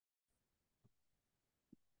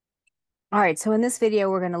All right, so in this video,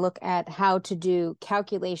 we're going to look at how to do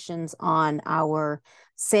calculations on our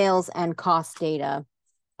sales and cost data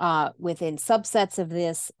within subsets of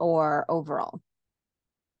this or overall.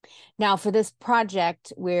 Now, for this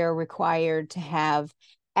project, we're required to have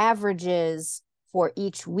averages for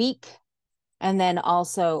each week and then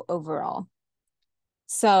also overall.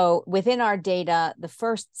 So within our data, the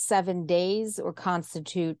first 7 days will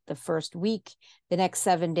constitute the first week, the next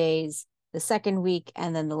 7 days, the second week,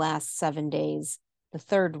 and then the last 7 days, the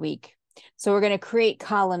third week. So we're going to create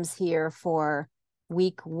columns here for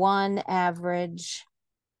week 1 average,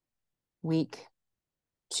 week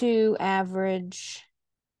 2 average,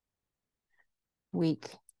 week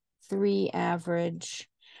 3 average.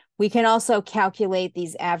 We can also calculate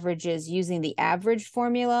these averages using the average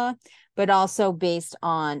formula, but also based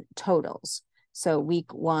on totals. So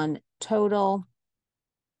week 1 total,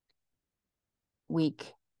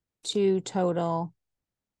 week 2 total,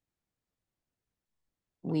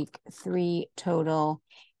 week 3 total.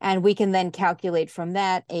 And we can then calculate from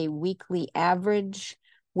that a weekly average,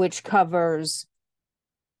 which covers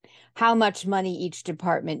how much money each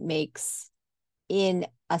department makes in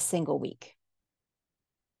a single week.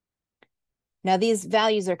 Now, these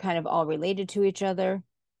values are kind of all related to each other.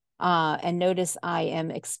 And notice I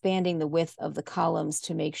am expanding the width of the columns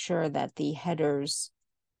to make sure that the headers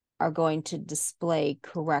are going to display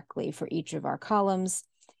correctly for each of our columns.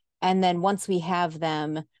 And then once we have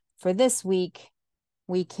them for this week,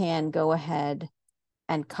 we can go ahead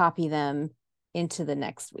and copy them into the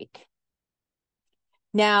next week.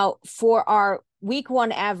 Now, for our week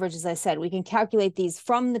 1 average, as I said, we can calculate these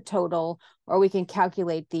from the total, or we can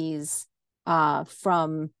calculate these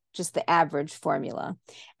from just the average formula.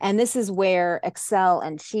 And this is where Excel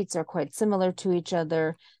and Sheets are quite similar to each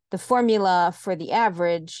other. The formula for the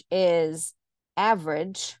average is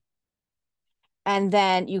average, and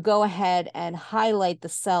then you go ahead and highlight the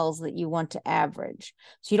cells that you want to average.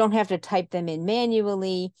 So you don't have to type them in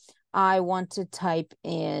manually. I want to type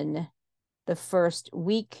in the first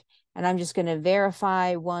week, and I'm just going to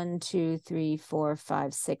verify 1, 2, 3, 4,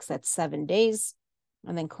 5, 6, that's 7 days,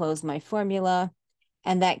 and then close my formula.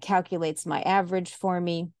 And that calculates my average for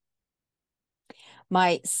me.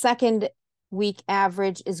 My second week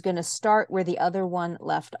average is going to start where the other one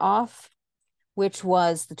left off, which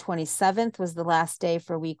was the 27th was the last day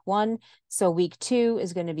for week 1. So week 2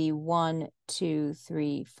 is going to be 1, 2,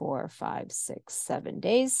 3, 4, 5, 6, 7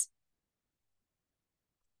 days.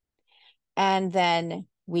 And then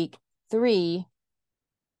week 3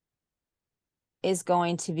 is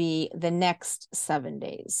going to be the next 7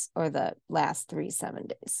 days, or the last 3 7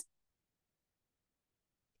 days.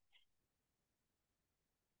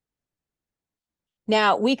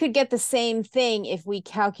 Now, we could get the same thing if we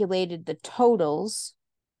calculated the totals,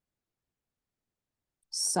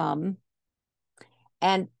 sum.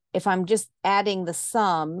 And if I'm just adding the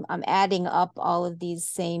sum, I'm adding up all of these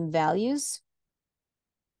same values.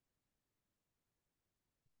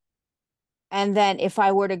 And then if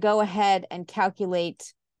I were to go ahead and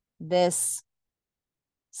calculate this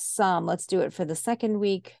sum, let's do it for the second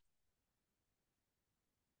week.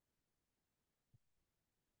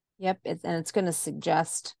 Yep, and it's going to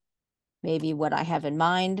suggest maybe what I have in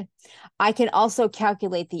mind. I can also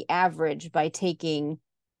calculate the average by taking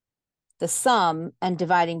the sum and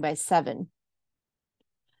dividing by 7.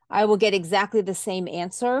 I will get exactly the same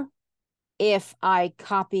answer if I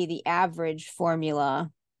copy the average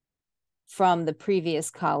formula from the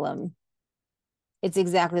previous column. It's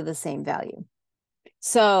exactly the same value.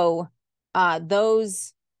 So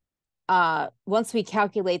once we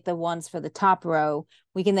calculate the ones for the top row,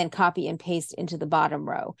 we can then copy and paste into the bottom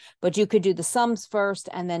row. But you could do the sums first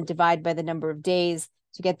and then divide by the number of days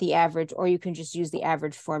to get the average, or you can just use the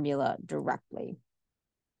average formula directly.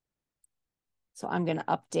 So I'm going to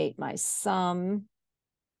update my sum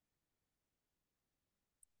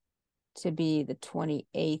to be the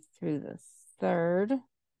 28th through the 3rd.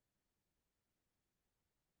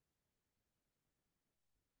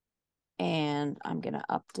 And I'm going to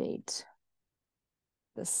update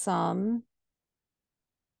the sum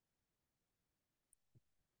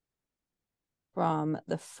from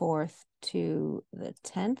the 4th to the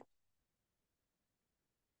 10th.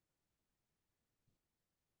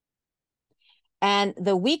 And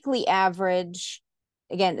the weekly average,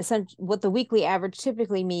 again, what the weekly average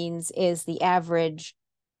typically means is the average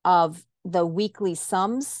of the weekly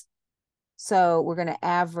sums. So we're going to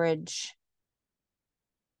average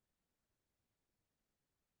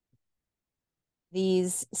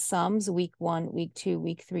these sums, week 1, week 2,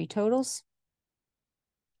 week 3 totals.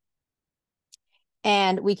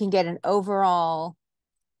 And we can get an overall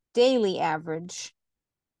daily average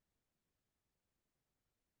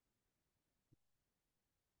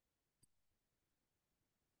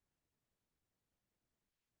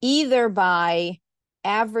either by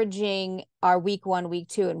averaging our week 1, week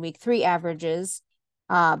 2, and week 3 averages,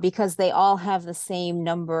 because they all have the same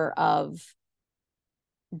number of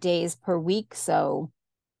days per week, so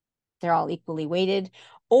they're all equally weighted,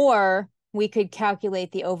 or we could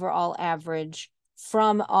calculate the overall average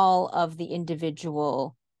from all of the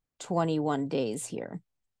individual 21 days here.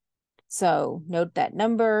 So note that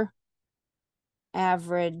number,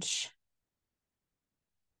 average,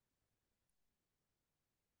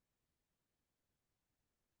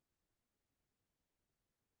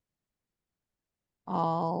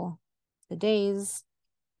 all the days,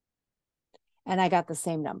 and I got the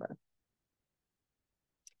same number.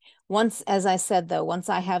 Once, as I said, though, once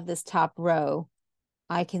I have this top row,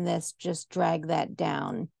 I can just drag that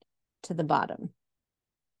down to the bottom.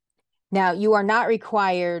 Now, you are not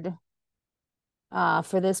required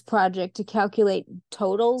for this project to calculate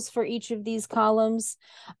totals for each of these columns.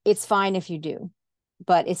 It's fine if you do,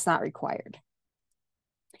 but it's not required.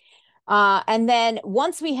 And then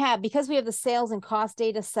once we have, because we have the sales and cost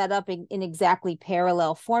data set up in exactly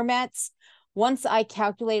parallel formats, once I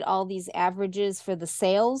calculate all these averages for the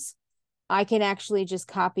sales, I can actually just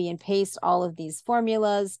copy and paste all of these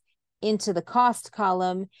formulas into the cost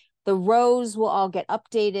column. The rows will all get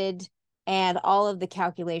updated, and all of the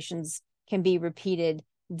calculations can be repeated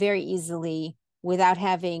very easily without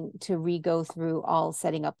having to re-go through all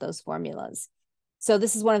setting up those formulas. So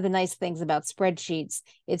this is one of the nice things about spreadsheets.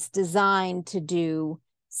 It's designed to do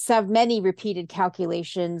so many repeated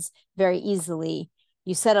calculations very easily.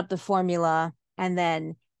 You set up the formula, and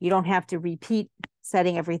then you don't have to repeat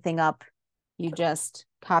setting everything up. You just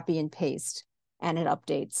copy and paste, and it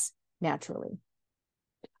updates naturally.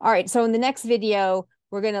 All right, so in the next video,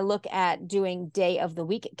 we're going to look at doing day of the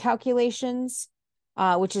week calculations,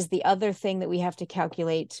 which is the other thing that we have to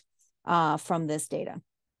calculate from this data.